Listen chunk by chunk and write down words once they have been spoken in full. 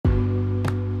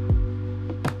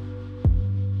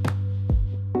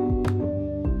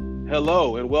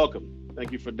Hello and welcome.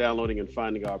 Thank you for downloading and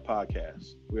finding our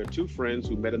podcast. We are two friends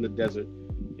who met in the desert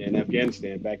in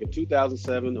Afghanistan back in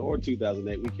 2007 or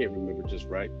 2008. We can't remember just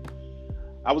right.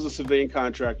 I was a civilian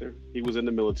contractor. He was in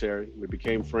the military. We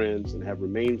became friends and have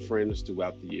remained friends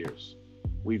throughout the years.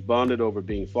 We've bonded over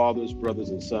being fathers, brothers,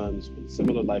 and sons with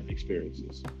similar life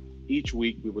experiences. Each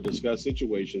week, we will discuss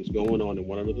situations going on in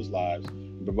one another's lives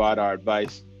and provide our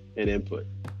advice and input.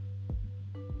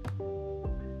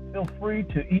 Feel free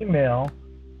to email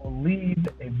or leave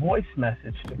a voice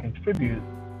message to contribute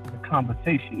to the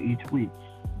conversation each week.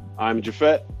 I'm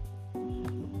Jafet.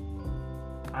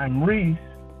 I'm Reese.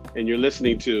 And you're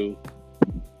listening to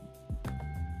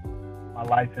My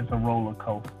Life is a Roller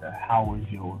Coaster. How is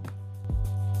yours?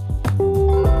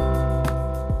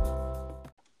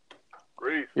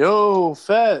 Reese. Yo,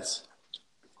 Fez.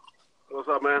 What's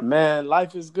up, man? Man,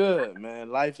 life is good, man.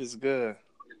 Life is good.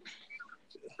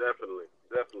 Definitely.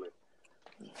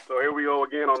 So here we go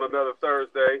again on another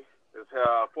Thursday. It's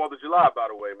 4th of July, by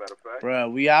the way, matter of fact.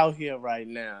 Bruh, we out here right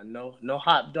now. No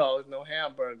hot dogs, no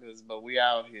hamburgers, but we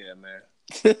out here, man.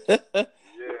 Yeah,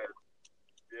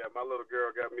 my little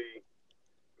girl got me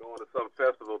going to some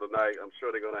festival tonight. I'm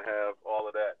sure they're going to have all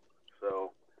of that.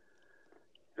 So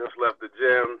just left the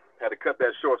gym. Had to cut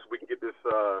that short so we can get this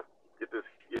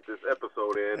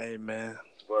episode in. Hey, man.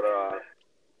 But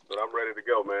I'm ready to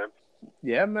go, man.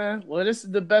 Yeah, man. Well, this is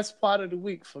the best part of the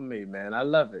week for me, man. I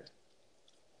love it.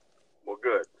 Well,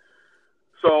 good.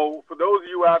 So for those of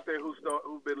you out there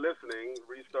who've been listening,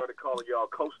 we started calling y'all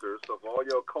coasters. So for all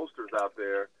y'all coasters out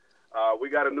there, we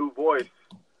got a new voice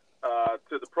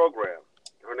to the program.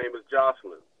 Her name is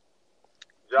Jocelyn.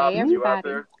 Jocelyn, hey, you out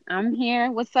there? I'm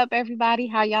here. What's up, everybody?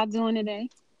 How y'all doing today?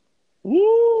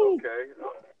 Woo! Okay.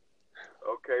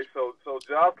 So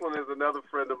Jocelyn is another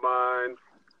friend of mine.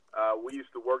 We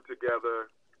used to work together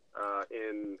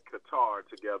in Qatar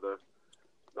together.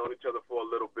 Known each other for a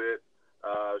little bit.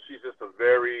 She's just a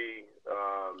very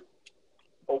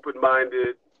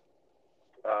open-minded,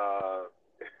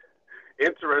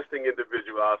 interesting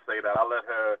individual. I'll say that. I'll let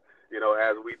her,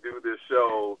 as we do this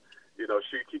show,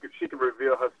 she can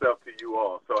reveal herself to you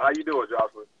all. So how you doing,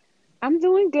 Jocelyn? I'm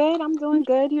doing good.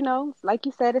 Like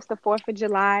you said, it's the 4th of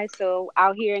July. So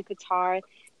out here in Qatar,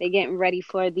 they're getting ready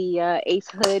for the Ace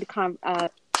Hood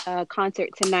concert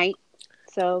tonight.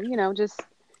 So, just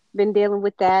been dealing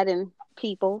with that and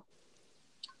people.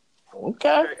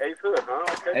 Okay. Ace Hood, huh?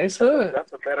 Okay. Ace Hood.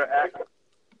 That's a better act.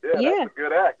 Yeah, that's a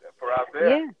good act for out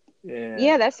there.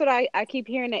 Yeah, that's what I keep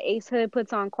hearing, that Ace Hood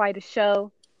puts on quite a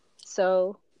show.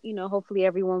 So, hopefully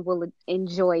everyone will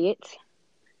enjoy it.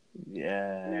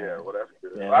 Yeah, well, that's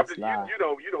good. Yeah, I'm just, I've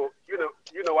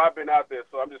been out there,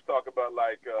 so I'm just talking about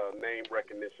like name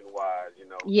recognition wise,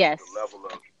 Yes. the level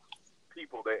of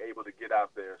people they're able to get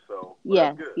out there. So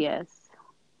yes, that's good. yes.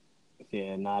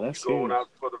 Yeah, that's going serious. out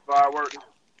for the fireworks.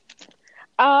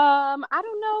 I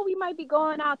don't know. We might be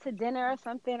going out to dinner or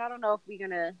something. I don't know if we're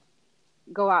gonna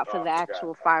go out for the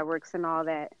actual fireworks and all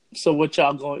that. So what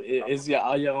y'all going?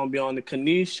 Are y'all gonna be on the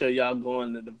Kanish, or y'all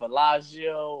going to the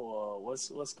Bellagio, or what's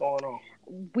going on?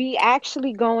 We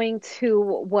actually going to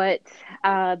what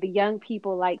the young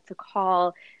people like to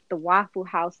call the Waffle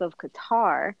House of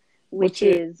Qatar, which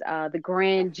is the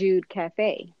Grand Jude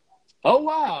Cafe. Oh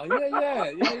wow!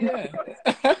 Yeah.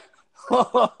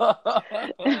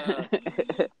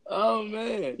 Oh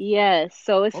man. Yes,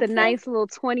 so it's a nice little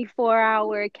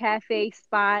 24-hour cafe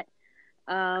spot.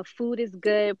 Food is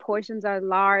good, portions are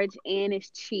large, and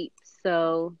it's cheap.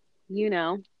 So, The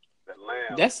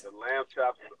lamb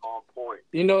chops is on point.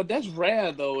 That's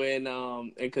rare though in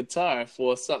Qatar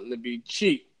for something to be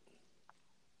cheap.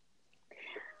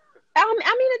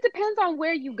 It depends on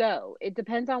where you go.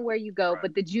 Right.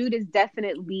 But the Jude is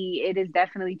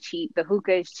definitely cheap. The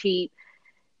hookah is cheap.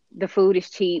 The food is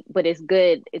cheap, but it's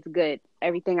good. It's good.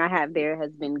 Everything I have there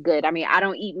has been good. I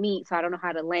don't eat meat, so I don't know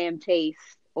how the lamb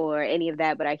tastes or any of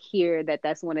that, but I hear that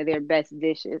that's one of their best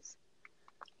dishes.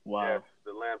 Wow. Yes,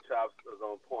 the lamb chops is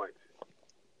on point.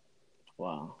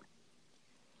 Wow.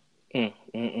 So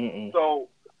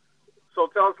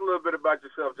tell us a little bit about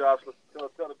yourself, Jocelyn.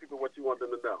 Tell the people what you want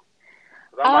them to know.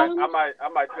 I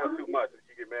might tell too much if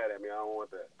you get mad at me. I don't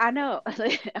want that. I know.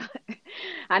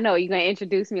 I know. You're going to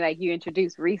introduce me like you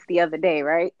introduced Reese the other day,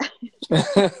 right? No, I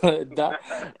wouldn't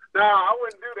do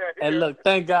that here. And look,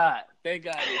 thank God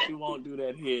that you won't do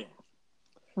that here.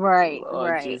 Right,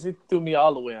 Lord, right. Geez, he threw me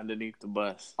all the way underneath the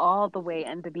bus. All the way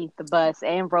underneath the bus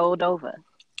and rolled over.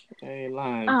 I ain't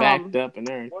lying. Backed up and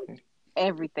everything.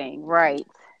 Everything, right.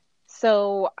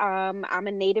 So I'm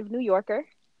a native New Yorker,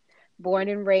 born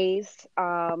and raised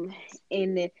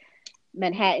in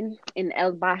Manhattan, in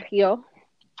El Barrio.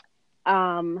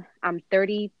 I'm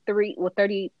 33. Well,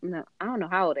 30. No, I don't know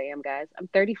how old I am, guys. I'm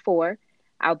 34.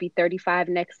 I'll be 35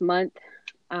 next month.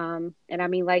 And I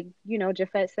mean, like,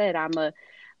 Jafet said, I'm a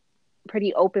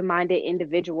pretty open-minded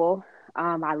individual.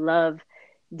 I love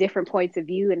different points of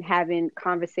view and having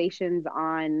conversations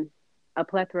on a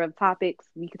plethora of topics.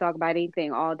 We could talk about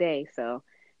anything all day. So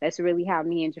that's really how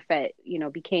me and Jafet,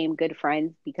 became good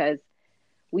friends, because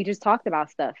we just talked about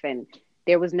stuff and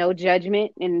there was no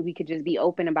judgment, and we could just be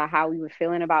open about how we were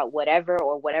feeling about whatever,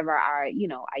 or whatever our,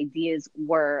 ideas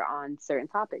were on certain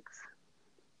topics.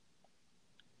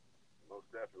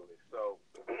 Most definitely. So,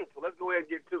 so let's go ahead and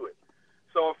get to it.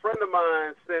 So a friend of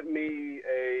mine sent me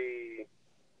a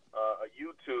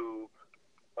YouTube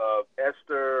of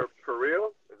Esther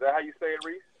Perel. Is that how you say it,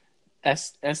 Reese?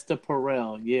 Esther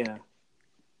Perel, yeah.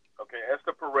 Okay,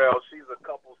 Esther Perel. She's a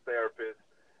couples therapist,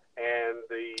 and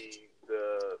the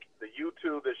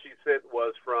YouTube that she sent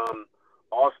was from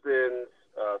Austin's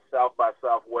South by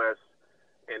Southwest,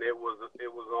 and it was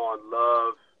on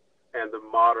love and the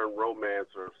modern romance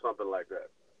or something like that.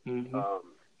 Mm-hmm.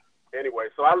 Anyway,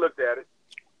 so I looked at it,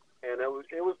 and it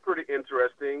was pretty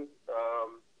interesting.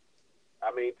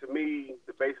 I mean, to me,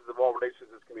 the basis of all relationships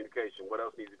is communication. What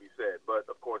else needs to be said? But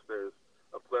of course, there's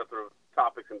a plethora of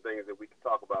topics and things that we can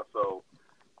talk about. So,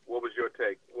 what was your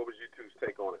take? What was you two's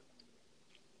take on it?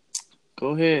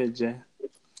 Go ahead, Jay.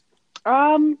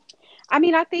 I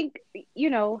mean, I think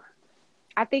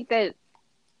that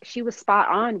she was spot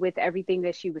on with everything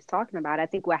that she was talking about. I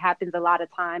think what happens a lot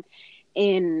of time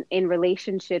in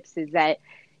relationships is that,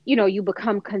 you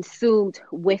become consumed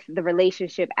with the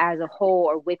relationship as a whole,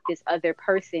 or with this other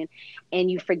person, and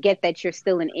you forget that you're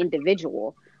still an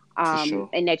individual. Sure.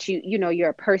 And that you're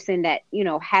a person that,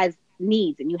 has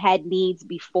needs, and you had needs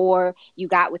before you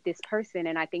got with this person.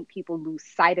 And I think people lose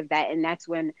sight of that. And that's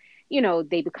when,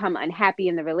 they become unhappy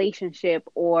in the relationship,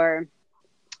 or,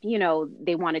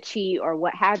 they want to cheat or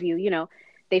what have you,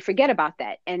 they forget about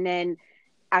that. And then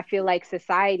I feel like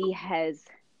society has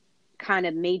kind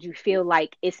of made you feel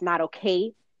like it's not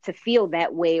okay to feel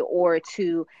that way, or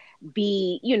to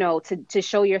be, to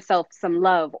show yourself some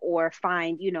love, or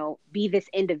find, be this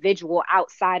individual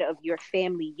outside of your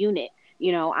family unit.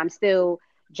 I'm still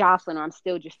Jocelyn, or I'm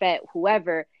still Jafet,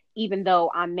 whoever, even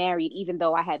though I'm married, even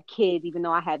though I have kids, even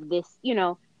though I have this,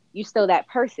 you're still that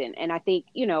person. And I think,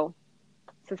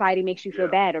 society makes you feel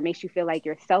bad, or makes you feel like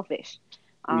you're selfish.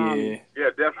 Yeah,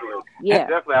 definitely. Yeah,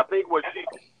 definitely. I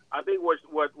think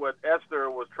what Esther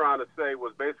was trying to say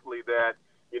was basically that,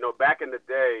 back in the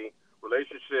day,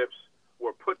 relationships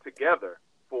were put together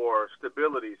for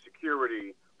stability,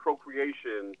 security,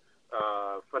 procreation,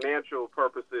 financial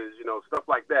purposes, stuff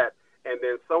like that. And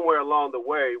then somewhere along the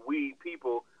way, we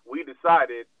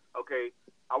decided, okay,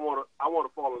 I want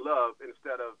to fall in love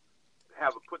instead of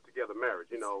have a put together marriage,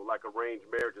 like arranged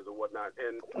marriages or whatnot.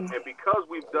 And because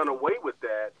we've done away with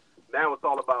that, now it's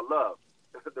all about love.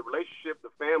 The relationship, the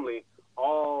family,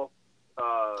 all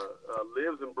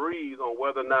lives and breathes on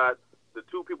whether or not the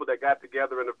two people that got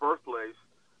together in the first place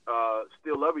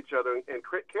still love each other and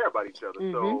care about each other.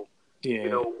 Mm-hmm.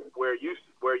 So, where it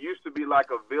used to be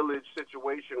like a village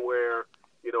situation where,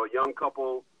 a young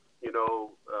couple,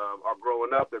 are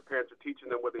growing up, their parents are teaching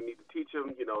them what they need to teach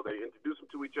them. They introduce them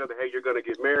to each other. Hey, you're going to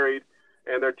get married,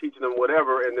 and they're teaching them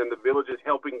whatever. And then the village is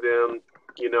helping them,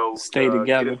 stay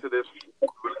together,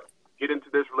 get into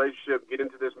this relationship, get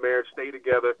into this marriage, stay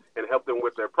together, and help them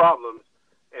with their problems.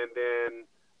 And then,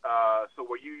 so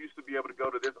where you used to be able to go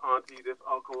to this auntie, this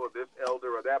uncle, or this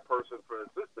elder, or that person for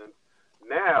assistance,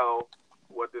 now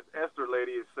what this Esther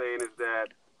lady is saying is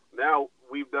that now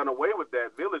we've done away with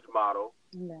that village model.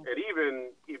 Yeah. And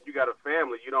even if you got a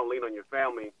family, you don't lean on your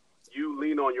family. You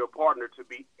lean on your partner to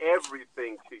be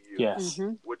everything to you. Yes.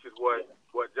 Mm-hmm. Which is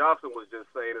what Johnson was just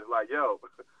saying, is like, yo,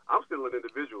 I'm still an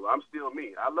individual. I'm still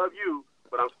me. I love you,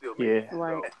 but I'm still me. Yeah.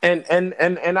 Right.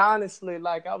 And honestly,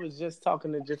 like I was just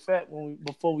talking to Jafet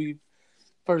before we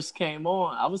first came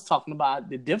on, I was talking about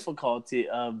the difficulty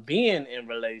of being in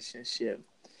relationship,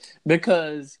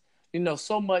 because,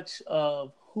 so much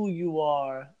of who you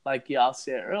are, like y'all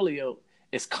said earlier,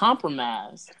 is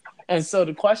compromised. And so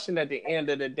the question at the end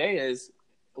of the day is,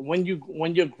 when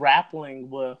you're grappling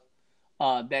with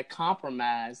that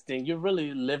compromise, then you're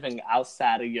really living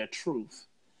outside of your truth.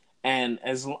 And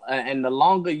the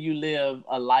longer you live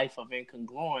a life of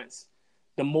incongruence,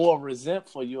 the more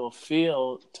resentful you'll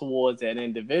feel towards that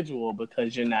individual,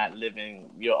 because you're not living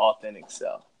your authentic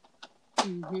self.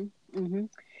 Mm-hmm. Mm-hmm.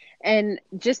 And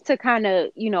just to kind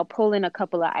of, pull in a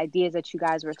couple of ideas that you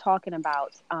guys were talking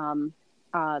about,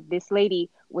 this lady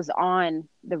was on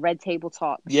the Red Table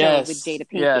Talk show with Jada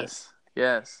Pinkett. Yes.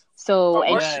 Yes. So, Oh,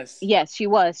 and what? Yes. she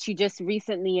was. She just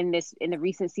recently in the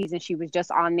recent season, she was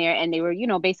just on there, and they were,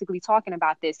 basically talking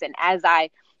about this. And as I,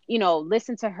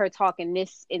 listened to her talk in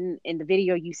the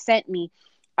video you sent me,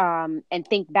 and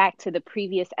think back to the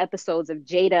previous episodes of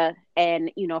Jada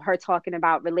and, her talking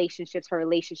about relationships, her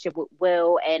relationship with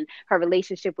Will and her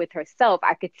relationship with herself,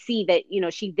 I could see that,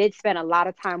 she did spend a lot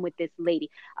of time with this lady.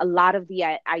 A lot of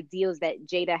the ideals that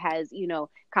Jada has,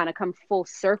 kind of come full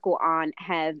circle on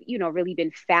have, really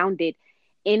been founded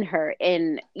in her.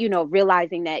 And,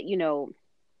 realizing that, you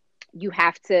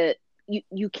have to,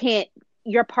 you can't,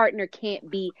 your partner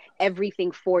can't be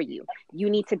everything for you. You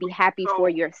need to be happy for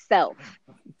So, yourself.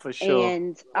 For sure.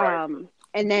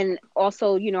 And then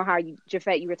also, how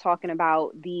Jafet, you were talking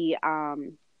about the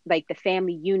like the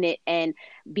family unit and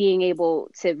being able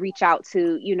to reach out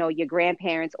to, your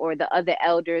grandparents or the other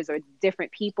elders or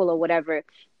different people or whatever,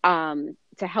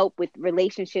 to help with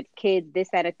relationships, kids, this,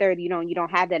 that, and third. You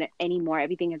don't have that anymore.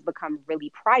 Everything has become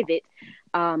really private.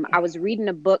 I was reading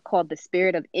a book called The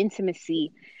Spirit of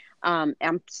Intimacy.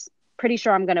 I'm pretty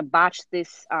sure I'm going to botch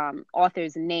this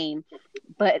author's name,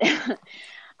 but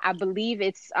I believe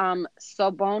it's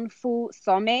Sobonfu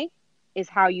Some is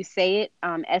how you say it.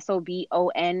 Sobonfu,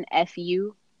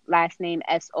 last name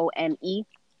Some.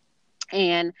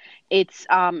 And it's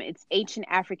ancient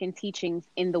African teachings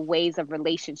in the ways of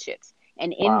relationships.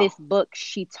 And in this book,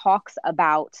 she talks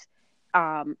about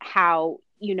how,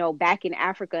 back in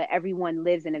Africa, everyone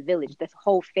lives in a village. This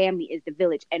whole family is the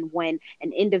village. And when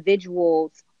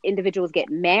individuals get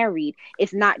married,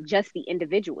 it's not just the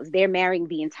individuals. They're marrying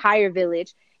the entire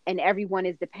village, and everyone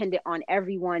is dependent on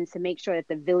everyone to make sure that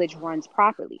the village runs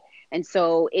properly. And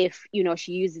so if,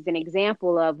 she uses an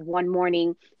example of one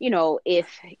morning,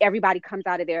 if everybody comes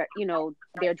out of their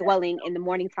dwelling in the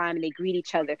morning time and they greet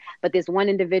each other, but this one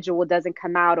individual doesn't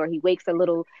come out, or he wakes a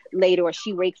little later, or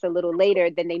she wakes a little later,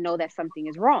 then they know that something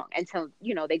is wrong. Until,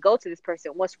 they go to this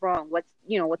person, what's wrong?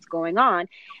 What's going on?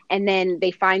 And then they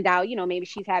find out, maybe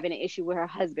she's having an issue with her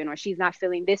husband, or she's not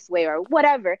feeling this way or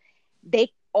whatever.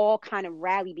 They all kind of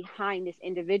rally behind this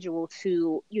individual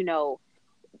to,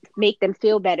 make them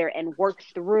feel better and work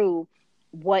through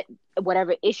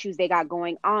whatever issues they got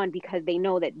going on, because they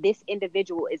know that this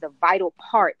individual is a vital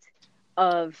part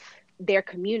of their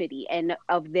community and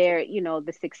of their,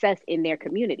 the success in their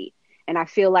community. And I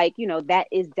feel like, that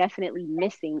is definitely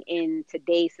missing in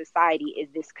today's society, is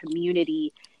this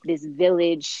community, this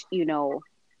village,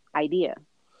 idea.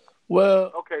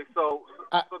 Well, okay, so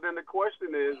then the question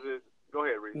is go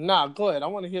ahead, Reed. Nah, go ahead. I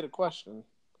want to hear the question.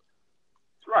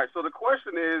 Right. So the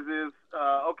question is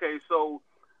okay. So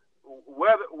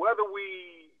whether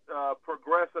we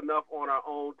progress enough on our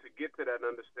own to get to that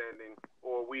understanding,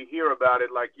 or we hear about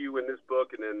it like you in this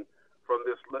book, and then from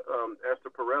this Esther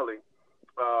Perelli,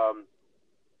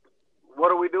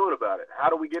 what are we doing about it? How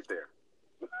do we get there?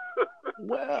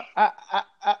 Well,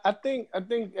 I think at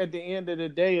the end of the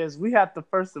day is we have to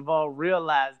first of all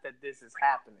realize that this is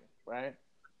happening, right?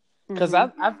 Because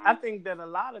I think that a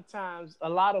lot of times, a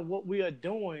lot of what we are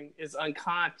doing is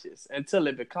unconscious until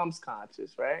it becomes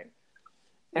conscious, right?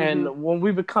 And when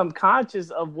we become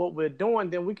conscious of what we're doing,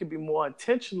 then we can be more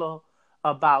intentional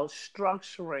about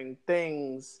structuring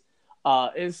things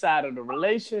inside of the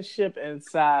relationship,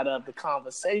 inside of the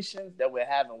conversations that we're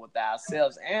having with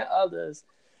ourselves and others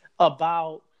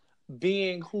about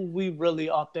being who we really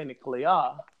authentically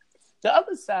are. The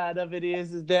other side of it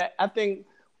is that I think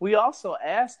we also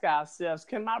ask ourselves,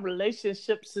 can my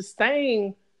relationship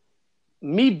sustain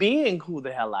me being who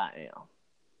the hell I am?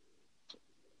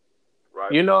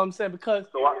 Right. You know what I'm saying? Because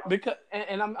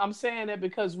I'm saying that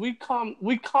because we come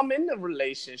into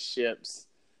relationships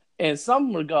in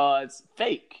some regards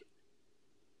fake.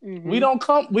 We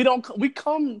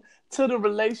come to the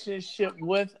relationship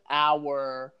with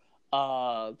our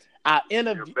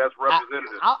interview. Your best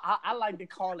representative. I like to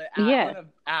call it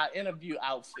our interview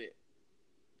outfit.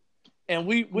 And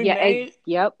we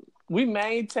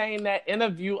maintain that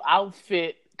interview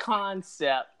outfit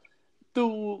concept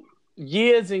through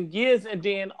years and years, and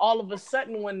then all of a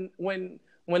sudden when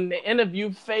the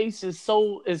interview face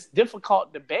is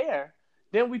difficult to bear,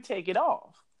 then we take it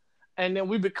off. And then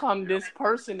we become this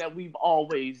person that we've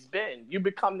always been. You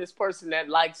become this person that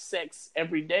likes sex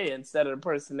every day instead of the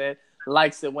person that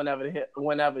likes it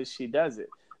whenever she does it.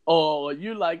 Or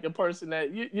you like the person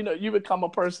that you become a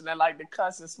person that like to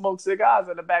cuss and smoke cigars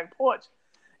on the back porch,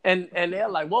 and they're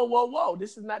like, whoa,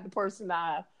 this is not the person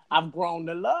I've grown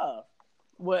to love.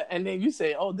 Well, and then you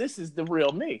say, oh, this is the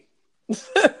real me.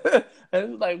 And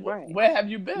it's like, where have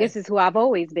you been? This is who I've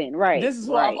always been, right? This is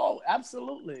who I've always,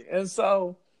 absolutely. And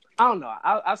so I don't know.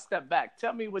 I'll step back.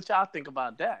 Tell me what y'all think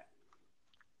about that.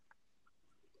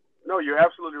 No, you're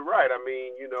absolutely right. I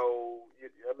mean,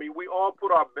 we all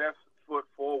put our best foot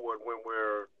forward when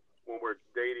we're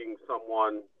dating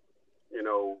someone. You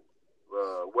know,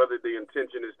 whether the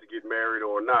intention is to get married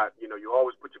or not. You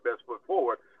always put your best foot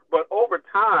forward. But over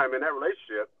time in that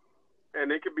relationship,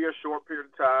 and it could be a short period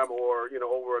of time, or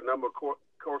over a number of course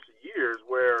of years,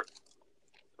 where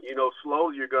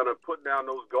slowly you're gonna put down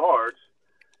those guards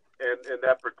and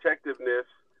that protectiveness,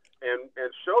 and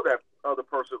show that other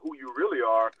person who you really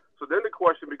are. So then the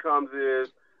question becomes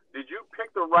did you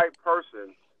pick the right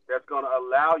person that's going to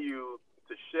allow you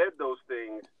to shed those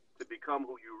things to become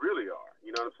who you really are?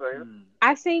 You know what I'm saying?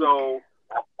 I think so.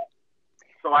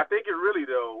 I think it really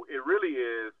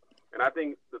is, and I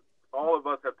think all of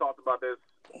us have talked about this.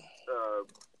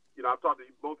 I've talked to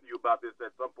both of you about this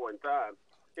at some point in time.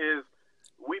 Is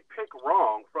we pick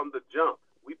wrong from the jump.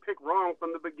 We pick wrong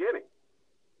from the beginning.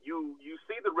 You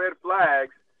see the red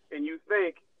flags and you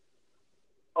think,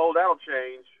 oh, that'll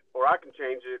change, or I can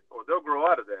change it, or they'll grow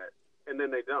out of that, and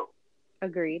then they don't.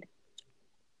 Agreed.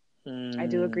 I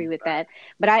do agree with that,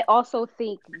 but I also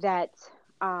think that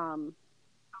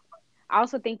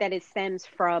it stems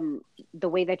from the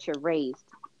way that you're raised,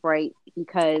 right?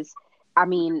 Because I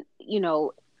mean,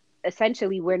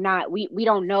 essentially we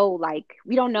don't know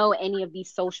any of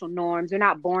these social norms. We're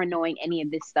not born knowing any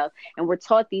of this stuff, and we're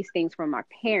taught these things from our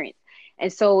parents.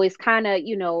 And so it's kind of,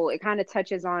 it kind of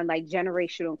touches on like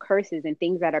generational curses and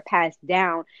things that are passed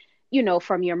down,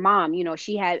 from your mom.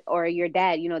 She had, or your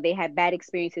dad, they had bad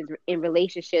experiences in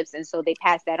relationships, and so they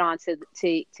pass that on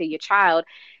to your child.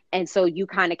 And so you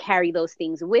kind of carry those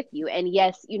things with you. And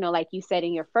yes, like you said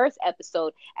in your first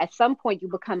episode, at some point you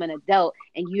become an adult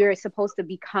and you're supposed to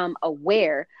become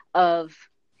aware of,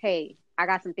 hey, I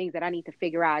got some things that I need to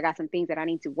figure out. I got some things that I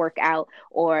need to work out,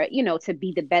 or, to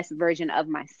be the best version of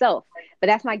myself. But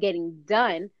that's not getting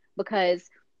done because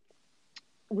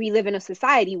we live in a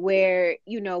society where,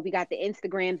 we got the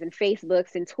Instagrams and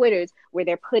Facebooks and Twitters where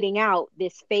they're putting out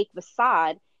this fake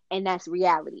facade, and that's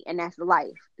reality and that's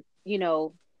life.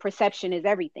 Perception is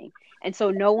everything. And so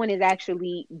no one is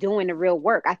actually doing the real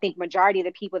work. I think majority of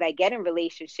the people that get in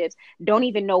relationships don't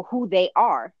even know who they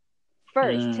are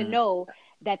first to know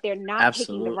that they're not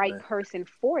picking the right person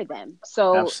for them.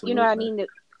 So, you know what I mean?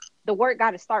 The work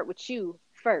got to start with you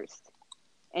first.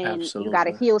 And you got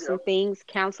to heal some things,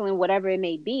 counseling, whatever it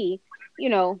may be,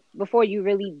 before you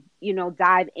really,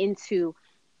 dive into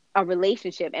a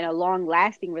relationship, and a long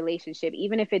lasting relationship.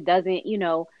 Even if it doesn't,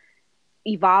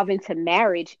 evolve into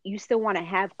marriage, you still want to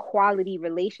have quality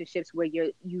relationships where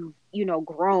you've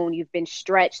grown, you've been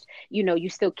stretched, you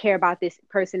still care about this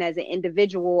person as an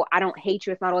individual. I don't hate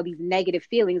you. It's not all these negative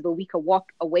feelings, but we could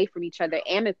walk away from each other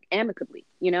amicably,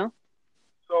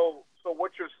 So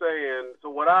what you're saying,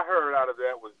 so what I heard out of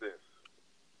that was this,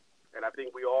 and I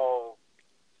think we all,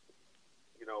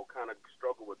 kind of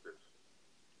struggle with this.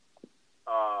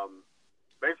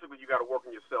 Basically, you got to work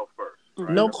on yourself first.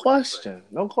 Right? No question.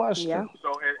 Yeah.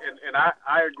 So, and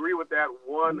I agree with that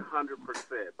 100%.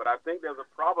 But I think there's a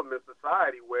problem in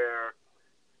society where,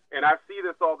 and I see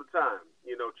this all the time,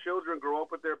 children grow up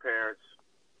with their parents,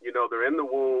 they're in the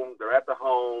womb, they're at the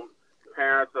home,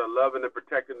 parents are loving and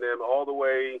protecting them all the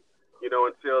way,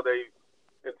 until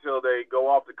they go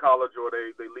off to college, or they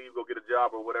leave, go get a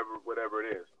job, or whatever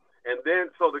it is. And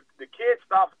then, so the kid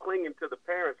stops clinging to the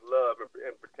parents' love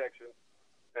and protection.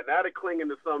 And now they're clinging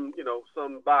to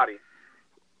somebody,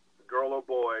 girl or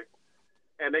boy,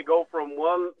 and they go from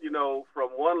one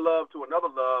love to another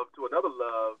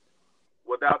love,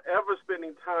 without ever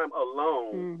spending time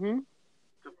alone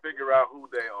to figure out who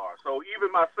they are. So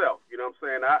even myself, what I'm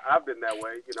saying, I've been that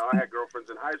way. I had girlfriends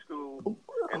in high school,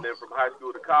 and then from high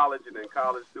school to college, and then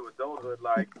college to adulthood.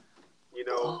 Like,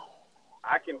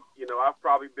 I've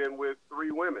probably been with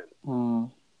 3 women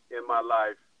in my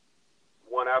life,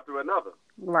 one after another.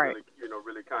 Right.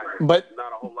 Really kind of, but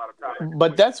not a whole lot of time.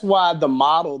 But that's why the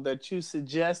model that you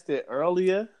suggested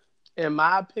earlier, in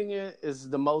my opinion, is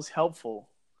the most helpful.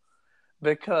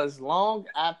 Because long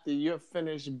after you're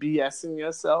finished BSing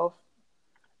yourself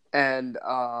and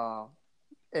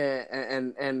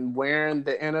wearing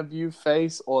the interview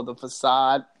face or the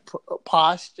facade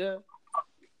posture,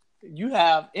 you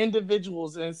have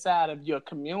individuals inside of your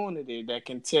community that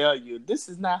can tell you this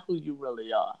is not who you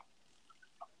really are.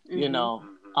 And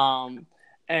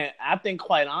I think,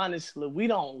 quite honestly, we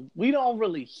don't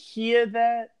really hear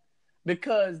that,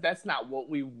 because that's not what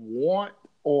we want,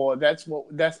 or that's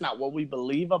not what we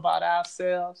believe about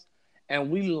ourselves,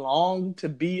 and we long to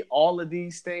be all of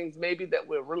these things maybe that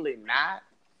we're really not.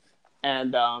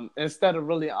 And instead of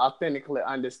really authentically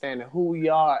understanding who we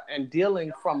are and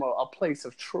dealing from a place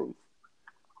of truth.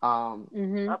 I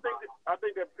think I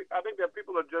think that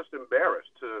people are just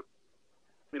embarrassed to,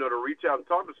 to reach out and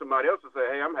talk to somebody else and say,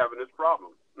 "Hey, I'm having this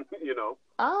problem." I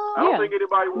don't think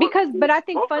anybody wants. But I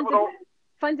think most people don't.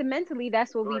 fundamentally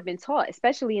that's what we've been taught,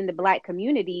 especially in the Black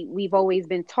community. We've always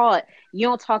been taught, you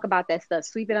don't talk about that stuff,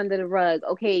 sweep it under the rug.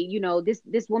 Okay,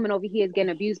 this woman over here is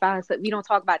getting abused by herself, we don't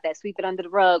talk about that, sweep it under the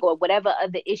rug. Or whatever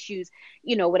other issues,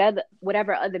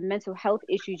 whatever other mental health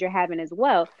issues you're having as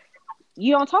well,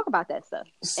 you don't talk about that stuff.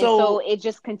 So it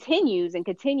just continues and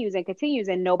continues and continues,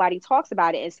 and nobody talks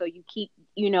about it. And so you keep,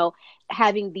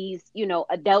 having these,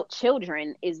 adult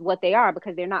children is what they are,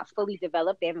 because they're not fully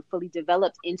developed. They haven't fully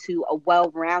developed into a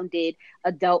well-rounded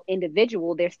adult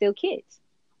individual. They're still kids.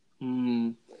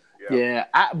 Yeah.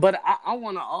 I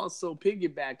want to also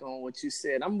piggyback on what you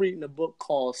said. I'm reading a book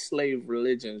called Slave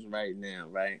Religions right now,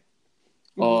 right?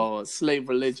 Or Slave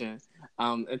Religion.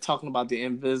 And talking about the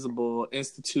invisible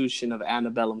institution of the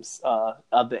antebellum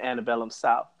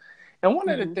South. And one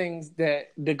of the things that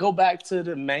go back to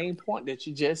the main point that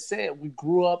you just said, we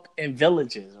grew up in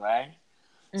villages, right?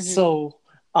 So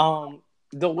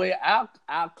the way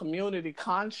our community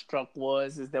construct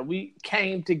is that we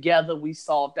came together, we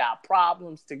solved our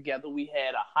problems together, we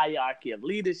had a hierarchy of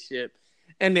leadership,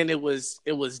 and then it was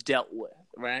dealt with,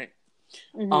 right?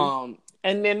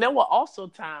 And then there were also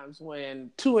times when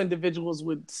two individuals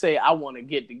would say, I want to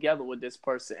get together with this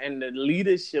person. And the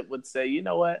leadership would say, you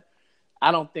know what?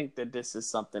 I don't think that this is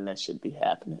something that should be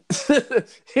happening.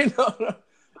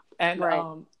 And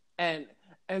right.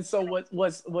 And so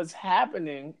what's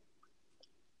happening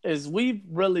is we've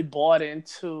really bought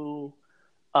into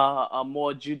a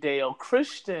more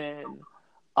Judeo-Christian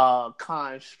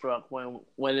construct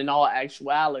when in all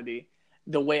actuality,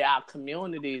 the way our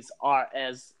communities are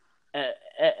as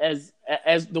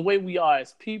the way we are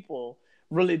as people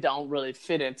really don't really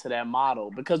fit into that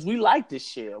model, because we like to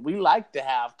share, we like to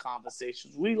have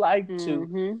conversations, we like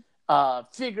to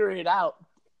figure it out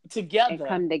together and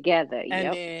come together.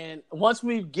 And then once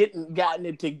we've gotten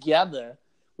it together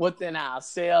within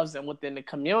ourselves and within the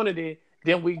community,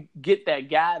 then we get that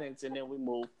guidance and then we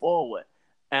move forward.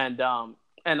 And a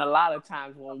lot of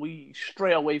times when we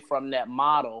stray away from that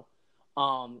model,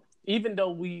 even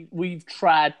though we've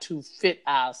tried to fit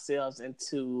ourselves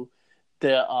into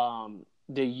the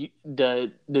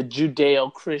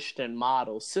Judeo-Christian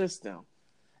model system,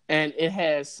 and it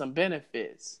has some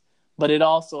benefits, but it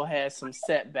also has some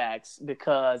setbacks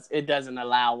because it doesn't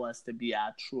allow us to be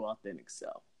our true, authentic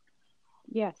self.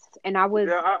 Yes, and I was.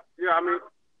 I mean,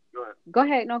 go ahead. Go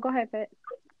ahead. No, go ahead, Pat.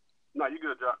 No, you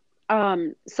good,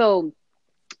 John. So,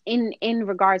 in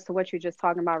regards to what you're just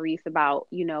talking about, Reese, about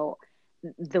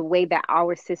the way that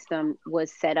our system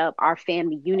was set up, our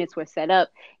family units were set up,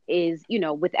 is,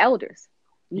 with elders.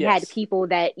 You had people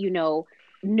that,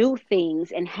 knew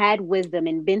things and had wisdom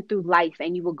and been through life,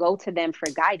 and you would go to them for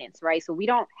guidance, right? So we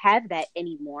don't have that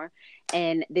anymore.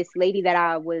 And this lady that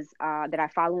I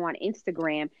follow on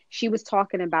Instagram, she was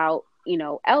talking about,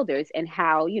 elders and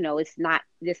how, it's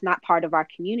not part of our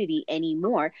community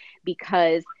anymore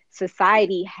because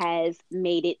society has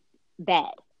made it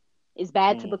bad. It's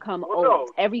bad to become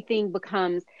old. Everything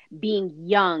becomes being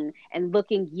young and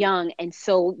looking young. And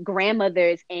so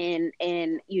grandmothers and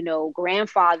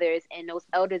grandfathers and those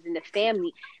elders in the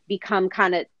family become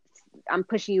kind of, I'm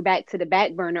pushing you back to the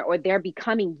back burner, or they're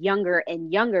becoming younger and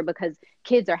younger because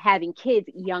kids are having kids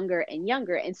younger and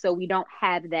younger. And so we don't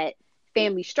have that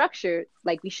family structure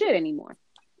like we should anymore.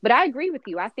 But I agree with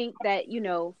you. I think that,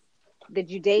 the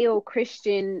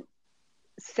Judeo-Christian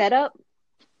setup,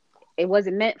 it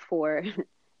wasn't meant for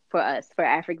us, for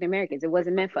African Americans. It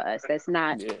wasn't meant for us. That's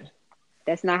not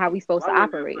how we're supposed to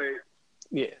operate.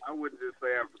 I wouldn't just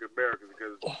say African Americans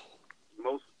because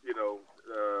most,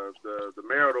 the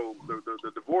marital,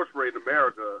 the divorce rate in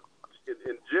America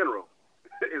in general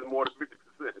is more than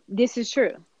 50%. This is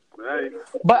true.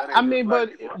 But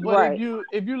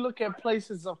if you look at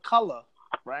places of color,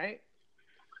 right,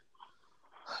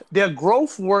 their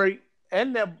growth rate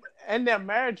and their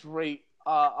marriage rate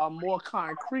are more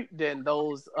concrete than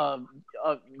those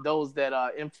that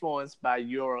are influenced by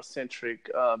Eurocentric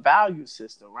value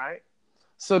system, right?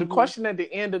 So the question at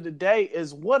the end of the day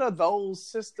is, what are those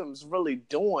systems really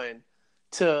doing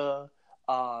to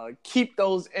keep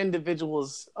those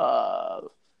individuals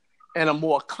in a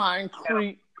more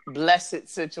concrete, blessed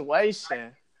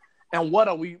situation? And what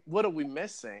are we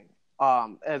missing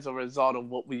as a result of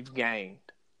what we've gained?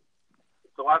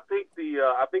 So I think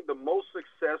the most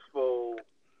successful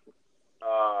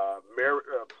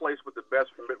place with the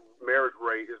best marriage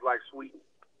rate is like Sweden.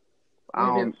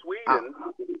 In Sweden,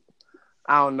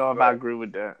 I don't know if I agree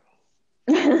with that.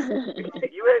 you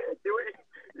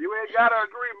ain't gotta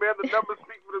agree, man. The numbers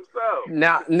speak for so.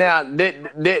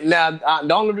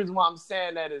 The only reason why I'm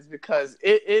saying that is because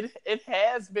it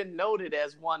has been noted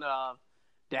as one of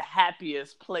the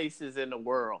happiest places in the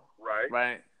world.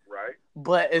 Right.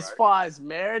 But as far as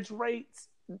marriage rates,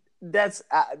 that's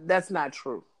not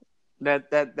true.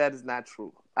 That is not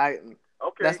true. Okay.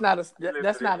 That's not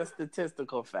a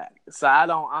statistical fact. So I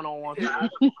don't want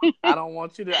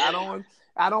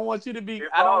you to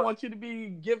be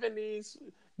giving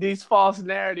these false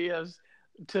narratives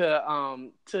to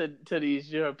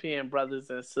these European brothers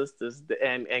and sisters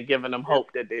and giving them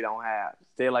hope that they don't have.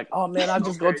 They're like, oh man, I'll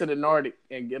just go to the Nordic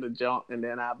and get a jump and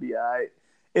then I'll be all right.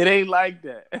 It ain't like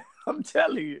that. I'm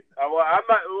telling you. Well, I'm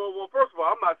not. Well, first of all,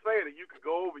 I'm not saying that you could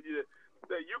go over here.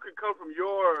 That you can come from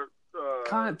your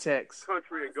context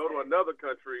country and go to another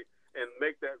country and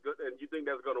make that, and you think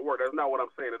that's going to work. That's not what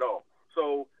I'm saying at all.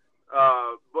 So,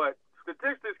 but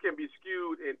statistics can be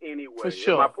skewed in any way. For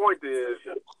sure. And my point is,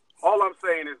 all I'm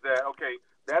saying is that okay,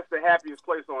 that's the happiest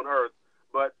place on earth,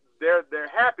 but they're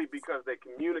happy because they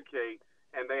communicate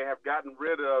and they have gotten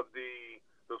rid of the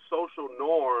social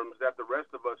norms that the rest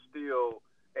of us still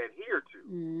adhere to.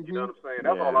 Mm-hmm. You know what I'm saying?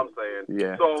 That's all I'm saying.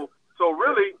 Yeah. So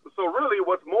really,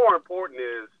 what's more important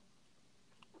is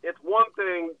it's one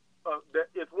thing what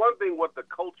the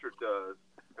culture does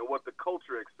and what the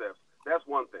culture accepts. That's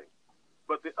one thing.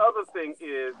 But the other thing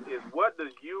is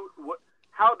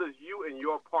how does you and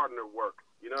your partner work?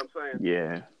 You know what I'm saying?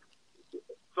 Yeah.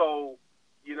 So,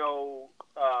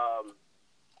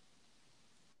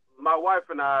 my wife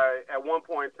and I, at one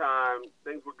point in time,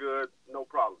 things were good, no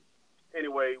problem.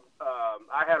 Anyway,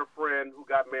 I had a friend who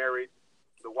got married.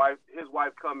 His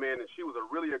wife come in, and she was a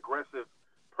really aggressive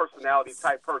personality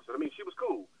type person. I mean, she was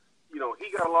cool. He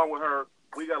got along with her,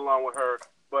 we got along with her,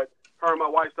 but her and my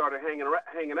wife started hanging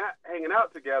out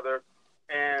together,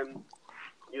 and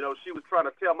she was trying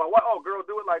to tell my wife, "Oh, girl,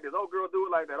 do it like this. Oh, girl, do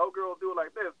it like that. Oh, girl, do it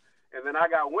like this." And then I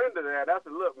got wind of that. I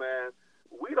said, "Look, man,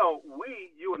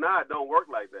 you and I don't work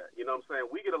like that. You know what I'm saying?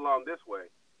 We get along this way.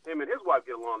 Him and his wife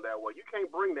get along that way. You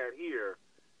can't bring that here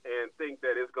and think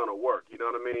that it's gonna work. You know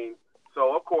what I mean?"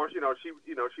 So of course,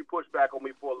 she pushed back on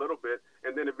me for a little bit,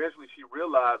 and then eventually she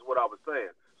realized what I was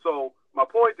saying. So my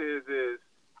point is,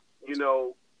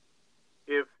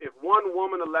 if one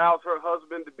woman allows her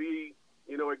husband to be,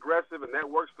 aggressive, and that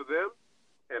works for them,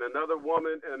 and another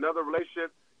woman in another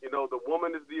relationship, the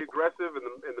woman is the aggressive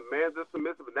and the man's the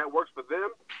submissive, and that works for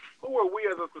them, who are we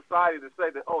as a society to say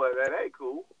that, oh, that ain't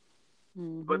cool?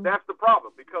 Mm-hmm. But that's the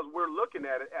problem, because we're looking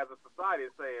at it as a society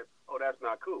and saying, oh, that's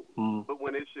not cool. Mm-hmm. But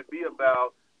when it should be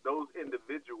about those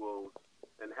individuals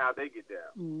and how they get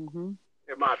down, in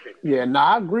my opinion. Yeah, no,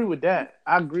 I agree with that.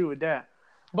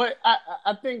 But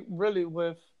I think really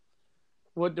with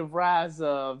the rise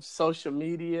of social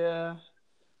media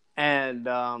and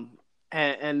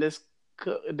this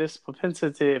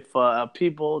propensity for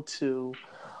people to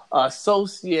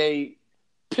associate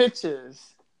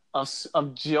pictures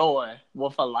of joy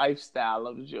with a lifestyle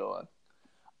of joy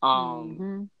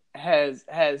has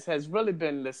really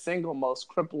been the single most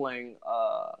crippling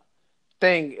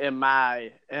thing in my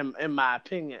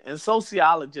opinion. And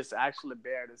sociologists actually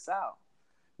bear this out,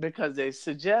 because they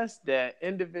suggest that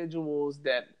individuals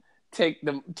that take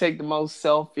the most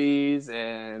selfies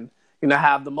and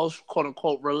have the most quote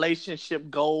unquote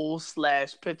relationship goals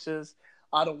 / pictures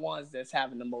are the ones that's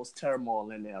having the most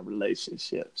turmoil in their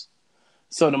relationships.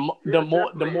 So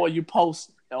the more you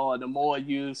post, or the more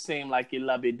you seem like you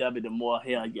lovey-dovey, the more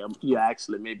hell you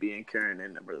actually may be incurring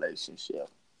in the relationship.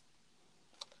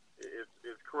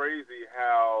 It's crazy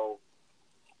how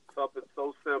something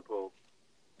so simple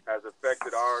has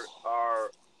affected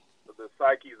the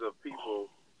psyches of people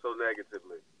so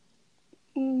negatively.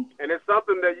 And it's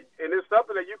something that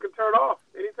you can turn off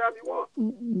anytime you want.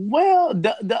 Well,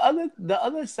 the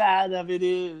other side of it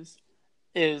is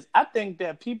I think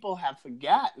that people have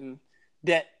forgotten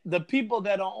that the people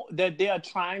that they are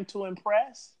trying to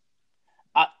impress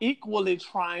are equally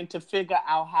trying to figure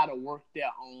out how to work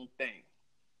their own thing,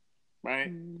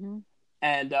 right? Mm-hmm.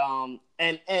 And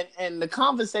the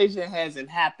conversation hasn't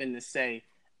happened to say,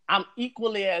 I'm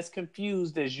equally as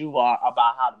confused as you are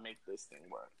about how to make this thing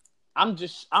work. I'm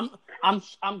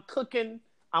cooking,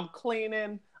 I'm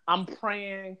cleaning, I'm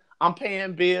praying, I'm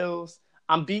paying bills,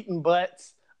 I'm beating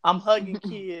butts, I'm hugging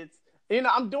kids.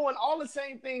 I'm doing all the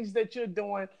same things that you're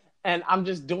doing, and I'm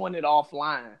just doing it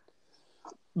offline.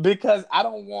 Because I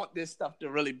don't want this stuff to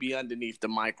really be underneath the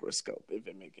microscope, if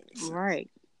it makes any sense.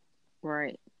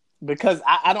 Right. Because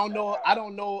I don't know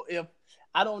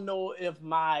if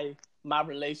my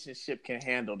relationship can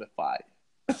handle the fire.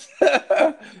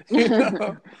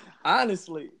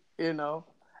 Honestly,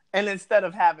 And instead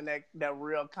of having that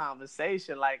real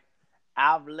conversation, like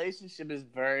our relationship is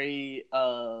very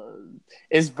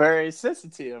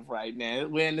sensitive right now.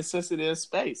 We're in a sensitive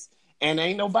space. And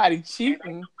ain't nobody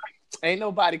cheating. Ain't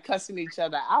nobody cussing each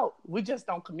other out. We just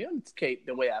don't communicate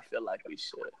the way I feel like we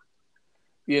should.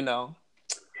 You know?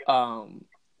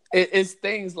 It's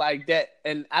things like that.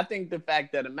 And I think the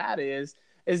fact of the matter is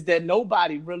that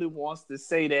nobody really wants to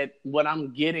say that what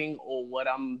I'm getting or what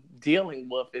I'm dealing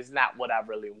with is not what I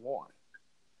really want.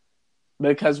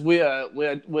 Because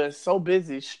we're so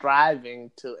busy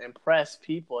striving to impress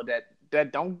people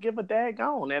that don't give a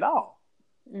daggone at all.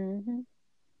 Mm-hmm.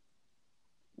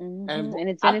 Mm-hmm. And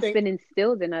it's been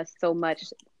instilled in us so much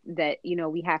that, you know,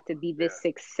 we have to be this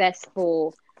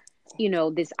successful, you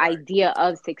know, this idea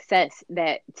of success,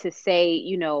 that to say,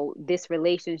 you know, this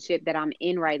relationship that I'm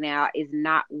in right now is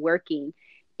not working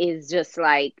is just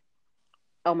like,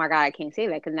 oh my God, I can't say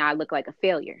that because now I look like a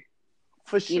failure.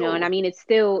 For sure. You know, and I mean, it's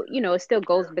still, you know, it still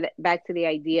goes back to the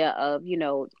idea of, you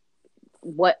know,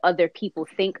 what other people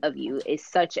think of you is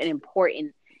such an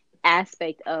important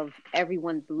aspect of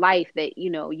everyone's life that, you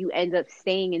know, you end up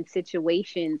staying in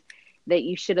situations that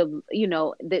you should have, you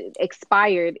know, that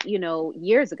expired, you know,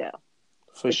 years ago.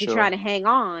 But you're trying to hang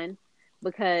on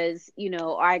because, you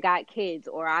know, or I got kids,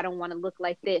 or I don't want to look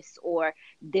like this, or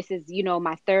this is, you know,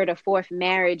 my third or fourth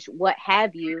marriage, what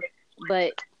have you.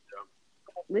 But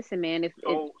listen, man, right.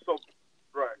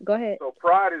 Go ahead. So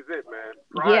pride is it, man.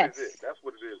 Pride is it. That's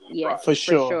what it is. Yes, for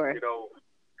sure. You know,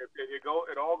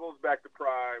 it all goes back to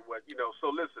pride. What, you know? So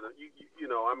listen, you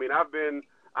know, I mean, I've been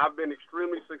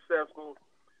extremely successful,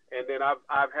 and then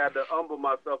I've had to humble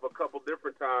myself a couple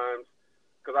different times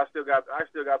because I still got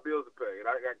bills to pay and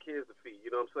I got kids to feed. You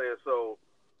know what I'm saying? So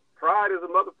pride is a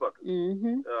motherfucker.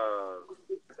 Mm-hmm.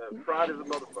 Pride is a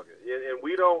motherfucker, and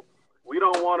we don't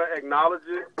want to acknowledge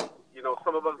it. You know,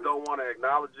 some of us don't want to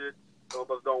acknowledge it. Some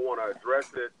of us don't want to address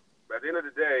it. But at the end of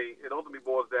the day, it ultimately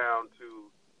boils down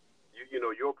to you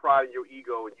know, your pride and your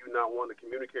ego, and you not wanting to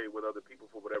communicate with other people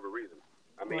for whatever reason.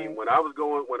 I mean, I'm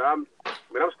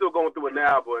still going through it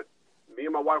now, but me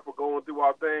and my wife were going through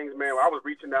our things, man. I was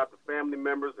reaching out to family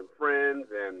members and friends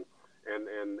and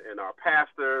our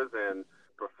pastors and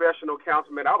professional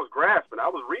counsel. Man, I was grasping, I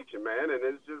was reaching, man, and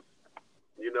it's just,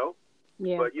 you know.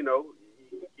 Yeah. But you know,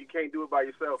 you can't do it by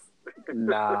yourself.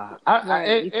 Nah,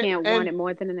 you can't want it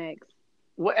more than the next.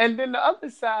 Well, and then the other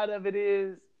side of it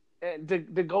is, to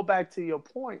go back to your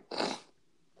point,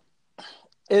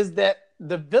 is that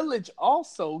the village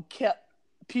also kept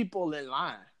people in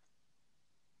line.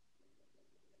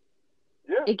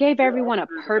 Yeah, it gave everyone a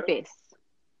purpose.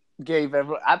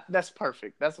 That's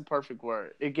perfect. That's a perfect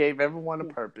word. It gave everyone a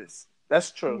purpose.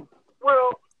 That's true.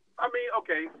 Well, I mean,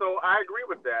 okay, so I agree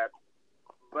with that,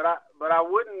 but I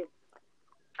wouldn't.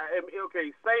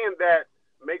 Saying that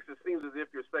makes it seem as if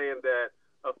you're saying that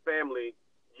a family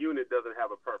unit doesn't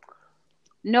have a purpose.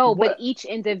 No, but each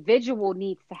individual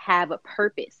needs to have a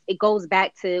purpose. It goes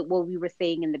back to what we were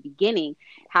saying in the beginning,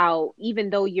 how even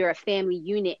though you're a family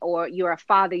unit or you're a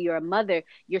father, you're a mother,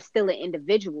 you're still an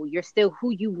individual. You're still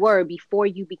who you were before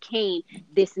you became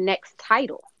this next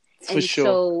title. And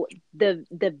so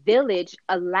the village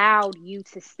allowed you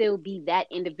to still be that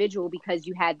individual because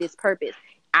you had this purpose.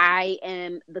 I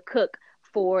am the cook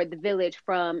for the village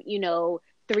from,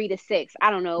 3 to 6. I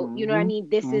don't know. You know what I mean?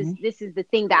 This is the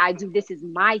thing that I do. This is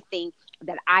my thing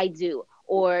that I do.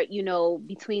 Or,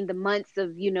 between the months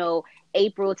of,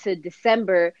 April to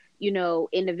December, in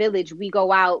the village, we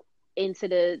go out into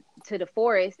the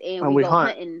forest and we go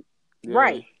hunting. Yeah.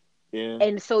 Right. Yeah.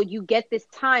 And so you get this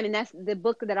time, and that's the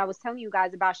book that I was telling you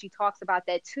guys about. She talks about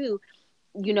that too.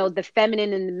 The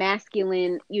feminine and the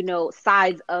masculine,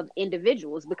 sides of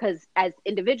individuals, because as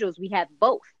individuals, we have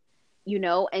both.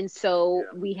 And so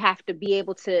we have to be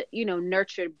able to,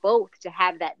 nurture both to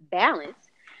have that balance.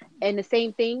 And the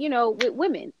same thing, with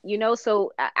women,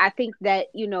 so I think that,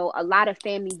 a lot of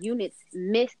family units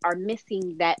are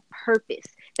missing that purpose,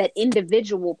 that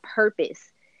individual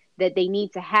purpose that they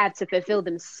need to have to fulfill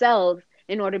themselves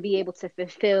in order to be able to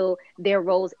fulfill their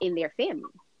roles in their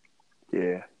family.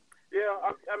 Yeah. Yeah,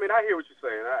 I mean, I hear what you're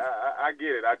saying. I get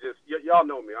it. I just, y'all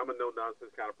know me. I'm a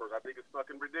no-nonsense kind of person. I think it's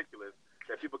fucking ridiculous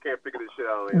that people can't figure this shit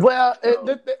out. Well,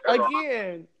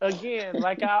 again,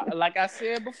 like I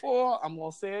said before, I'm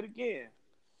gonna say it again.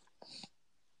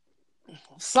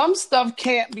 Some stuff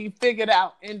can't be figured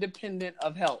out independent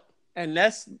of help, and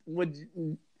that's what.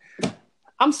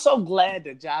 I'm so glad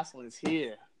that Jocelyn's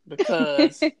here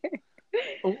because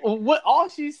what all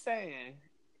she's saying.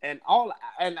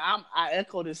 I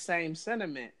echo the same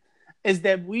sentiment, is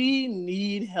that we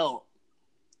need help.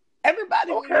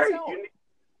 Everybody needs help.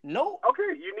 Nope.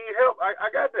 Okay, you need help. I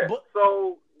got that. But,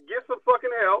 So get some fucking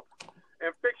help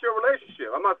and fix your relationship.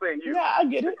 I'm not saying you. yeah, I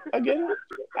get it.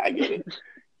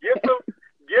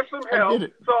 Get some I help. get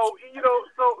it. So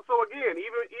so again,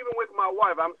 even with my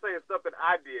wife, I'm saying stuff that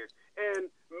I did, and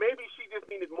maybe she just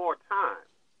needed more time.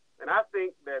 And I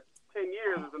think that 10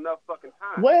 years is enough fucking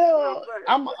time. Well,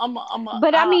 You know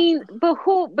But I mean,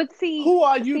 see, who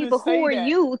are you to but say who are that?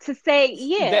 you to say,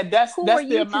 yeah, That's who that's are the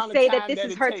you to amount of say time that this that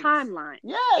is it her takes. timeline?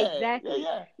 Yeah, Exactly.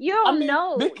 yeah. You don't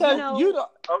know. Because you don't.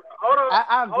 Hold on.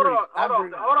 I agree. Hold on. I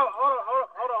agree. Hold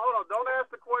on. Don't ask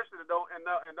the question and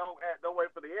don't wait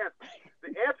for the answer. The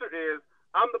answer is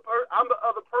I'm the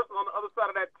other person on the other side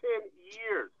of that 10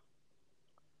 years.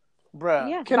 Bruh,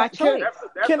 Yeah, can by I choice.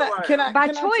 By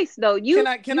choice, though. You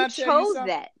I tell you chose something?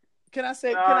 that. Can I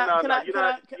say?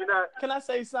 No, Can I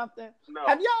say something? No.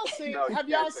 Have y'all seen? No, you Have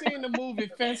y'all can't say seen the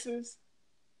movie Fences?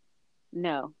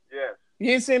 No. Yes.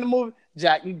 You ain't seen the movie,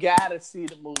 Jack. You gotta see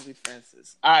the movie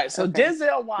Fences. All right, so Okay.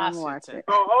 Denzel watch Washington. it.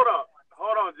 So hold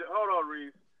on,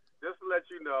 Reese. Just to let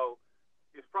you know,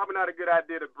 it's probably not a good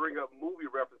idea to bring up movie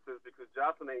references because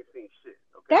Jocelyn ain't seen shit.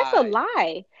 Okay. That's a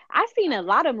lie. I've seen a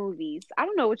lot of movies. I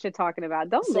don't know what you're talking about.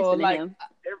 Don't listen to him.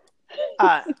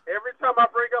 Every time I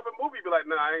bring up a movie, you be like,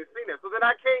 "No, I ain't seen that." So then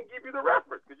I can't give you the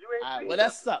reference because you ain't seen it. Well,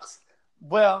 that sucks.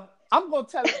 Well, I'm gonna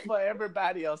tell it for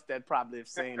everybody else that probably have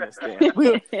seen this. Then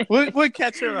we'll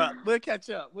catch her up. We'll catch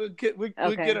up. We'll get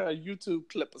her a YouTube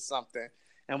clip or something,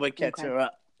 and we'll catch her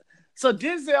up. So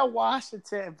Denzel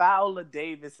Washington and Viola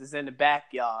Davis is in the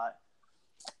backyard,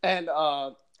 and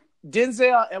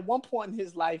Denzel at one point in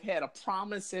his life had a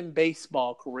promising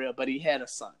baseball career, but he had a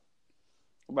son,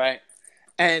 right?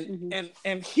 And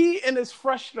he, in his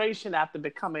frustration after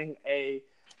becoming a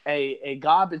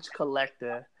garbage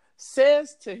collector,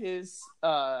 says to his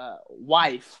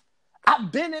wife,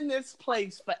 "I've been in this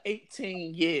place for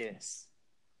 18 years."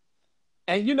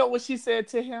 And you know what she said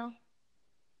to him?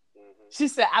 She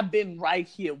said, "I've been right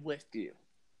here with you."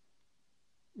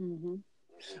 Mm-hmm.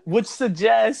 Which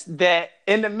suggests that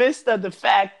in the midst of the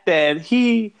fact that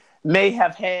he may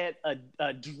have had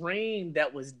a dream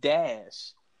that was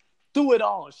dashed, through it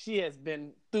all, she's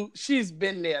been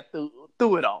there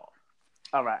through it all.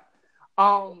 All right.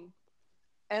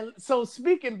 And so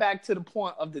speaking back to the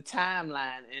point of the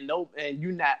timeline and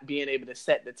you not being able to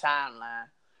set the timeline,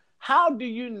 how do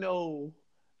you know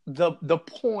the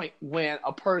point when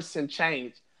a person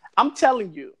changed? I'm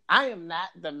telling you, I am not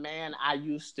the man I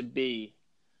used to be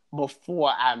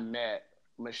before I met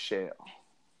Michelle.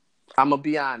 I'm gonna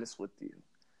be honest with you.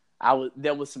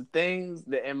 There was some things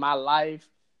that in my life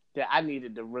that I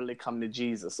needed to really come to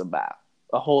Jesus about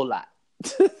a whole lot.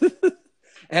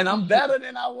 And I'm better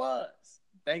than I was.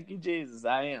 Thank you, Jesus.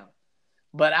 I am.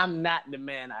 But I'm not the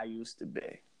man I used to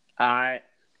be. All right.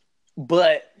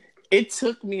 But it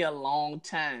took me a long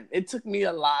time. It took me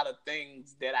a lot of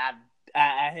things that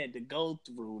I had to go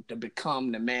through to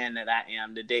become the man that I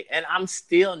am today. And I'm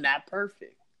still not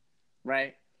perfect.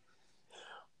 Right.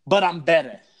 But I'm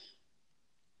better.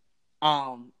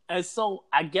 And so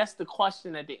I guess the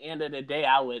question at the end of the day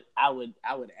I would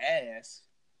ask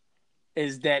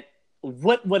is that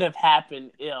what would have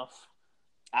happened if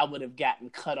I would have gotten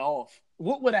cut off?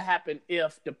 What would have happened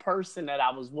if the person that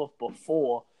I was with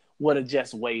before would have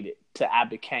just waited till I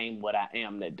became what I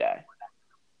am today?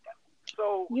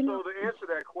 So the answer to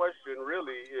that question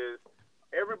really is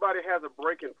everybody has a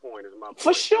breaking point. Is my point.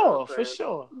 For sure.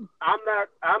 I'm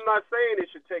not saying it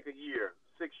should take a year,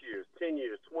 6 years, 10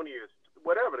 years, 20 years,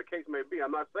 whatever the case may be.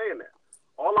 I'm not saying that.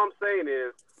 All I'm saying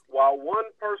is while one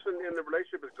person in the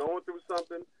relationship is going through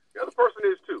something, the other person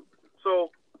is too.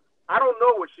 So I don't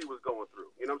know what she was going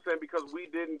through. You know what I'm saying? Because we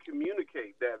didn't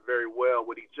communicate that very well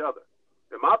with each other.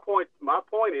 And my point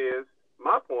is,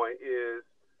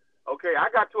 okay, I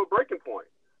got to a breaking point.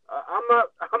 I'm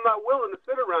not willing to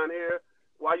sit around here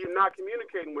while you're not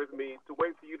communicating with me to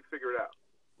wait for you to figure it out.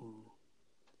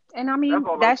 And I mean,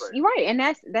 that's you're right, and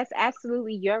that's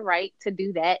absolutely your right to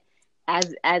do that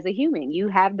as a human. You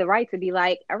have the right to be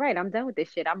like, all right, I'm done with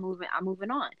this shit. I'm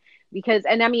moving on. Because,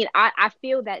 and I mean, I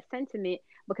feel that sentiment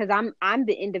because I'm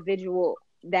the individual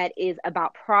that is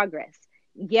about progress.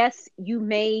 Yes, you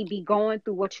may be going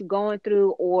through what you're going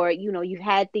through, or you've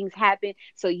had things happen,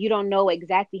 so you don't know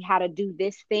exactly how to do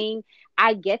this thing.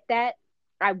 I get that.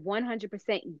 I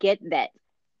 100% get that.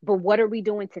 But what are we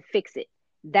doing to fix it?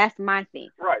 That's my thing.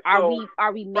 Right. Are we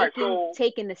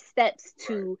taking the steps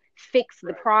to fix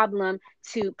the problem,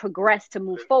 to progress, to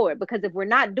move forward? Because if we're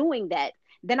not doing that,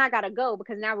 then I gotta go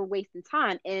because now we're wasting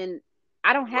time, and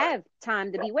I don't have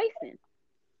time to be wasting.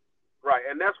 Right,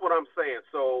 and that's what I'm saying.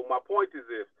 So my point is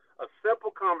this: a simple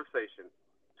conversation,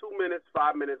 2 minutes,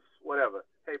 5 minutes, whatever.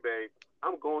 hey, babe,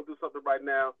 I'm going through something right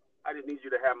now. I just need you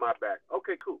to have my back.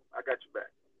 Okay, cool. I got your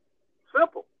back.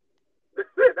 Simple. That's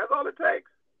it. That's all it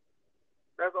takes.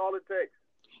 That's all it takes.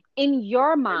 In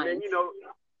your And then, mind, you know,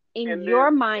 in and then, your yeah,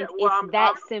 mind, well, it's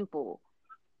that simple.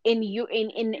 In you,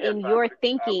 yes, in your I would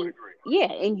thinking, agree.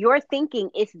 yeah, in your thinking,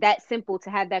 it's that simple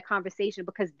to have that conversation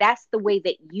because that's the way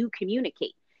that you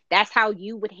communicate. That's how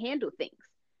you would handle things.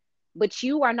 But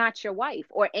you are not your wife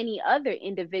or any other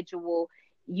individual.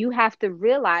 You have to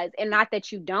realize, and not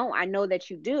that you don't, I know that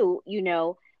you do,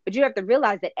 but you have to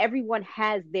realize that everyone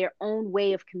has their own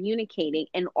way of communicating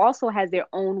and also has their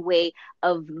own way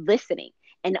of listening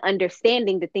and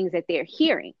understanding the things that they're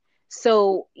hearing.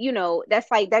 So, that's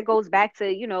like, that goes back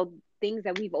to, things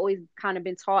that we've always kind of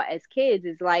been taught as kids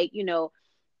is like, you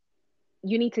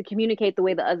need to communicate the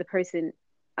way the other person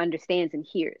understands and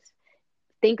hears.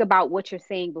 Think about what you're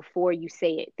saying before you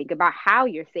say it. Think about how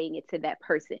you're saying it to that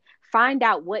person. Find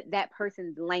out what that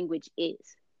person's language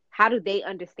is. How do they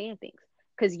understand things?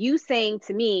 Because you saying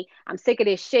to me, I'm sick of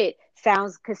this shit,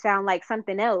 could sound like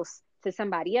something else to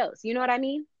somebody else. You know what I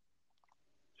mean?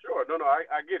 Sure. No,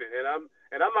 I get it.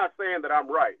 And I'm not saying that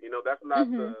I'm right. You know,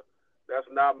 Mm-hmm. that's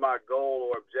not my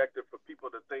goal or objective for people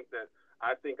to think that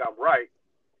I think I'm right.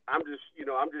 I'm just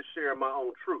sharing my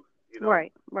own truth. You know,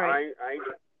 Right, right.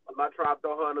 I'm not trying to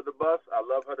throw her under the bus. I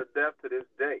love her to death to this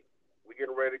day. We're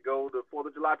getting ready to go to 4th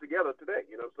of July together today.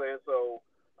 You know what I'm saying? So,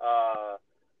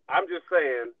 I'm just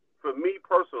saying, for me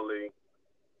personally,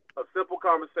 a simple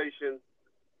conversation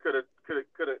could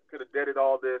have deaded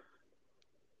all this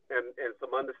and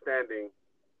some understanding,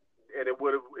 and it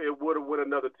would have went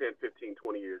another 10, 15,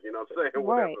 20 years. You know what I'm saying?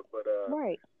 Right, Whatever. But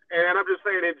right. and I'm just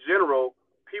saying in general,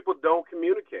 people don't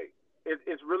communicate.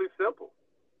 It's really simple.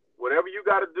 Whatever you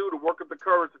got to do to work up the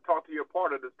courage to talk to your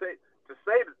partner to say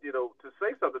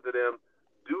something to them,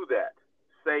 do that.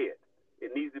 Say it.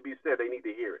 It needs to be said. They need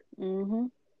to hear it. Mm-hmm.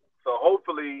 So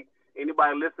hopefully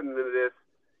anybody listening to this,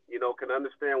 can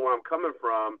understand where I'm coming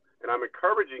from, and I'm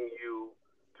encouraging you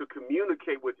to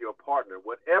communicate with your partner,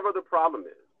 whatever the problem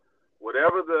is,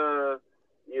 whatever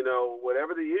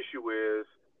whatever the issue is.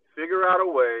 Figure out a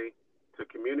way to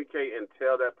communicate and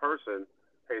tell that person,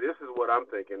 hey, this is what I'm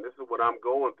thinking, this is what I'm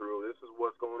going through, this is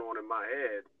what's going on in my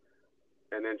head,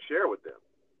 and then share with them.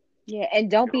 Yeah, and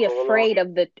don't be It'll go a long afraid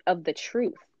of the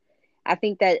truth. I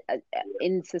think that way.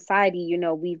 in society,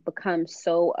 we've become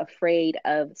so afraid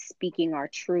of speaking our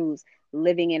truths,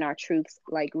 living in our truths,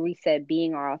 like Reese said,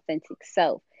 being our authentic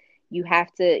self. You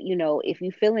have to, if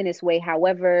you feel in this way,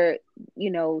 however,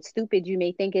 stupid you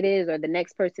may think it is, or the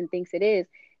next person thinks it is,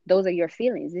 those are your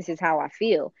feelings. This is how I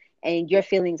feel. And your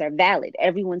feelings are valid.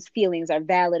 Everyone's feelings are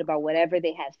valid about whatever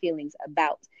they have feelings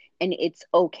about. And it's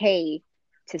okay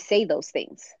to say those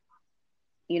things.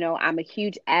 I'm a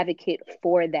huge advocate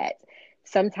for that.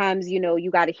 Sometimes, you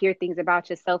got to hear things about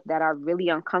yourself that are really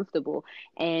uncomfortable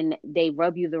and they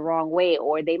rub you the wrong way,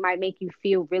 or they might make you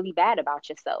feel really bad about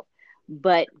yourself.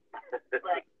 But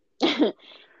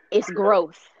it's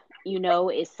growth,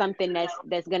 it's something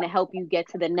that's going to help you get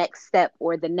to the next step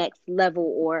or the next level,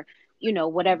 or,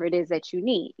 whatever it is that you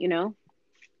need. Yeah,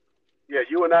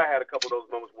 you and I had a couple of those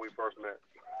moments when we first met.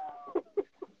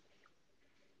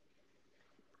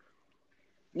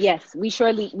 Yes, we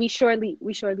surely did.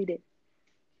 We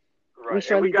Right, and we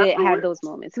surely got did through have it, those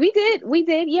moments. We did,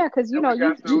 yeah, because and we you got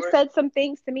you through it. said some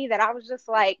things to me that I was just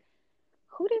like,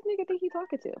 who does nigga think he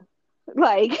talking to?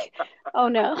 Like, oh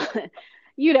no,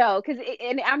 because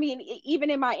and I mean, even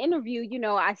in my interview,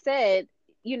 I said,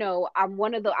 I'm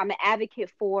an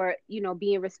advocate for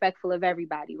being respectful of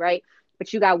everybody, right?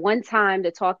 But you got one time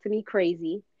to talk to me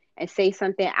crazy and say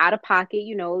something out of pocket.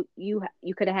 You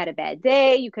could have had a bad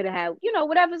day, you could have had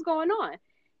whatever's going on,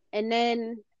 and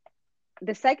then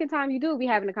the second time you do, we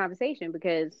having a conversation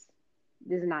because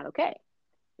this is not okay.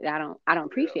 I don't Yeah,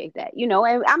 appreciate that. And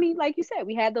I mean, like you said,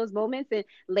 we had those moments and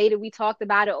later we talked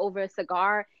about it over a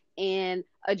cigar and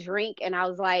a drink, and I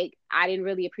was like, I didn't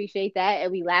really appreciate that,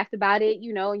 and we laughed about it,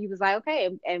 and he was like, okay,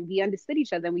 and we understood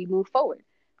each other and we moved forward.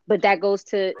 But that goes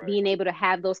to right. being able to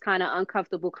have those kind of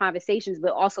uncomfortable conversations,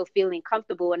 but also feeling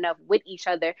comfortable enough with each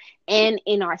other and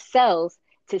in ourselves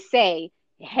to say,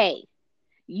 hey,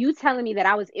 you telling me that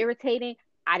I was irritating,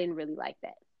 I didn't really like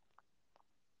that.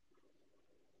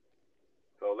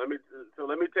 So let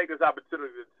me take this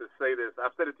opportunity to say this.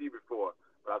 I've said it to you before,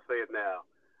 but I'll say it now.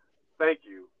 Thank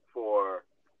you for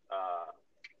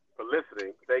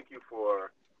listening. Thank you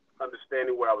for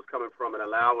understanding where I was coming from and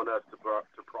allowing us to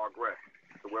progress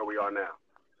to where we are now.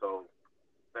 So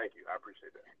thank you. I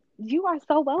appreciate that. You are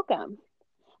so welcome.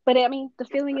 But I mean, the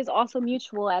feeling is also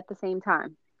mutual at the same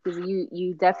time because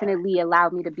you definitely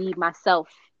allowed me to be myself,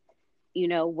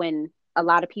 when a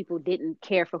lot of people didn't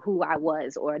care for who I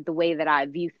was or the way that I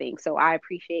view things. So I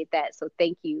appreciate that. So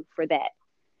thank you for that.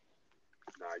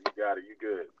 Nah, you got it. You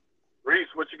good. Reese,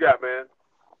 what you got, man?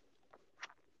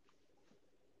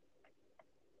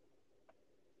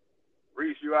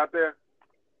 Reese, you out there?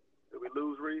 Did we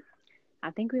lose Reese?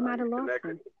 I think we might have lost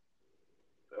him.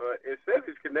 It says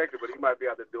he's connected, but he might be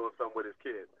out there doing something with his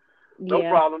kid. No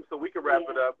problem. So we can wrap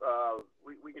it up.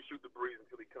 We can shoot the breeze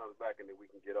until he comes back, and then we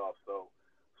can get off. So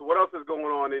what else is going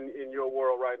on in your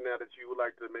world right now that you would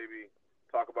like to maybe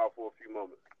talk about for a few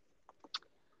moments?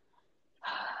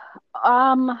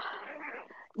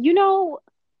 You know,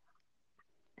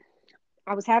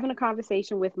 I was having a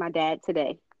conversation with my dad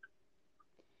today,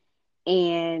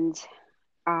 and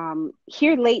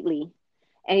here lately,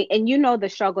 and you know the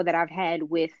struggle that I've had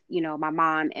with, you know, my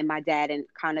mom and my dad and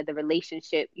kind of the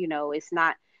relationship, you know,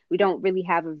 we don't really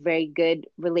have a very good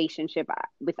relationship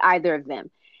with either of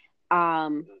them.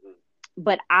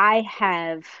 But I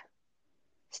have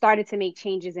started to make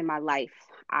changes in my life.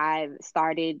 I've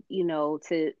started, you know,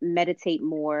 to meditate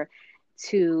more,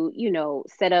 to, you know,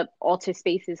 set up altar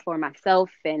spaces for myself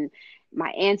and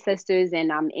my ancestors,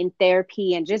 and I'm in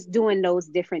therapy and just doing those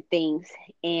different things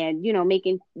and, you know,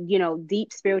 making, you know,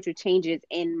 deep spiritual changes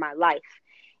in my life.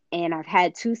 And I've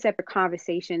had 2 separate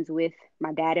conversations with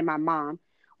my dad and my mom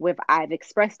where I've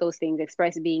expressed those things,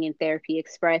 expressed being in therapy,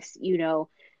 expressed, you know,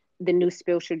 the new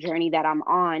spiritual journey that I'm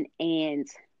on. And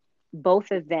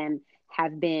both of them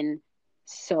have been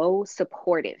so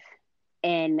supportive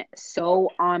and so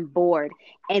on board.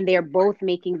 And they're both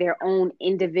making their own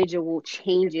individual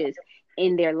changes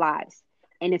in their lives.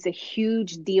 And it's a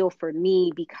huge deal for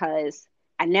me because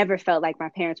I never felt like my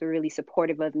parents were really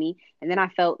supportive of me. And then I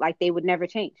felt like they would never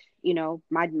change. You know,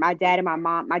 my dad and my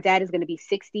mom, my dad is going to be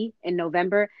 60 in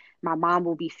November. My mom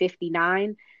will be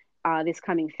 59 this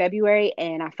coming February.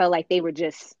 And I felt like they were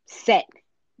just set.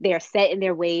 They're set in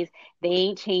their ways. They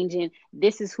ain't changing.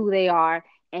 This is who they are.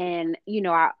 And, you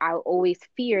know, I always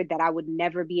feared that I would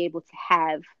never be able to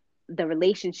have the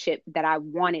relationship that I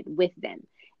wanted with them.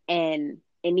 And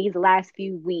in these last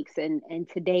few weeks and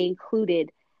today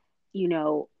included, you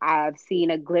know, I've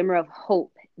seen a glimmer of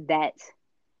hope that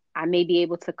I may be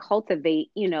able to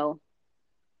cultivate, you know,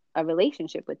 a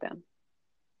relationship with them.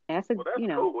 And that's you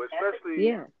know, cool, especially,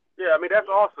 yeah, I mean, that's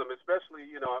awesome, especially,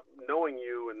 you know, knowing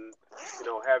you and, you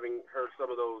know, having heard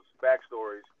some of those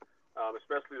backstories,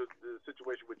 especially the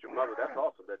situation with your mother. That's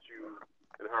awesome that you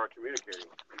and her are communicating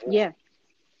more. Yeah.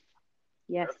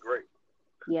 Yes. That's great.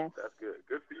 Yes. That's good.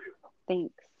 Good for you.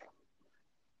 Thanks.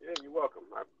 Yeah, you're welcome.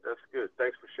 That's good.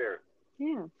 Thanks for sharing.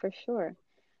 Yeah, for sure.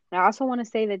 And I also want to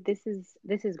say that this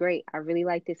is great. I really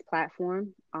like this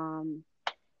platform.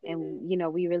 And, you know,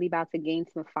 we really about to gain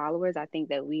some followers. I think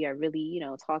that we are really, you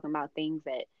know, talking about things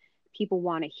that people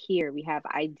want to hear. We have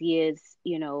ideas,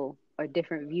 you know, or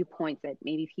different viewpoints that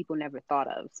maybe people never thought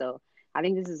of. So I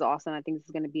think this is awesome. I think this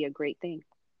is going to be a great thing.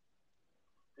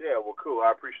 Yeah, well, cool.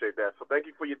 I appreciate that. So thank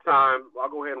you for your time. I'll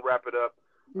go ahead and wrap it up.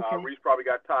 Okay. Reese probably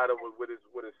got tied up with his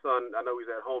son. I know he's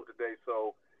at home today,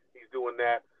 so he's doing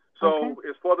that. So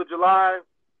It's 4th of July.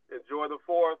 Enjoy the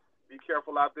 4th. Be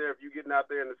careful out there. If you're getting out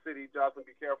there in the city, Jocelyn,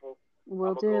 be careful.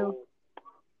 Will do. Go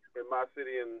in my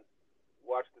city and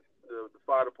watch the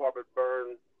fire department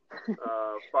burn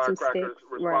firecrackers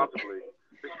responsibly.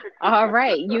 Right. All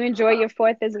right. You enjoy your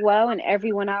 4th as well, and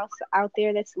everyone else out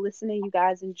there that's listening, you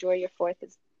guys enjoy your 4th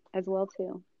as well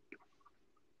too.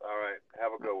 All right.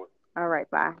 Have a good one. All right.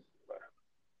 Bye.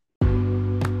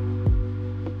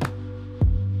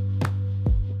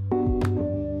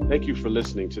 Thank you for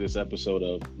listening to this episode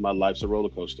of My Life's a Roller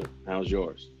Coaster. How's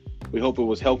yours? We hope it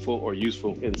was helpful or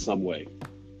useful in some way.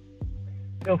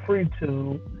 Feel free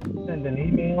to send an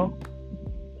email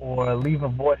or leave a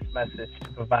voice message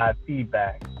to provide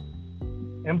feedback,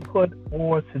 input,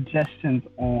 or suggestions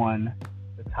on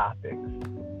the topics.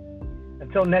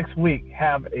 Until next week,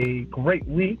 have a great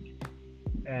week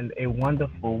and a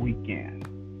wonderful weekend.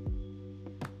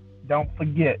 Don't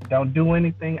forget, don't do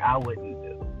anything I wouldn't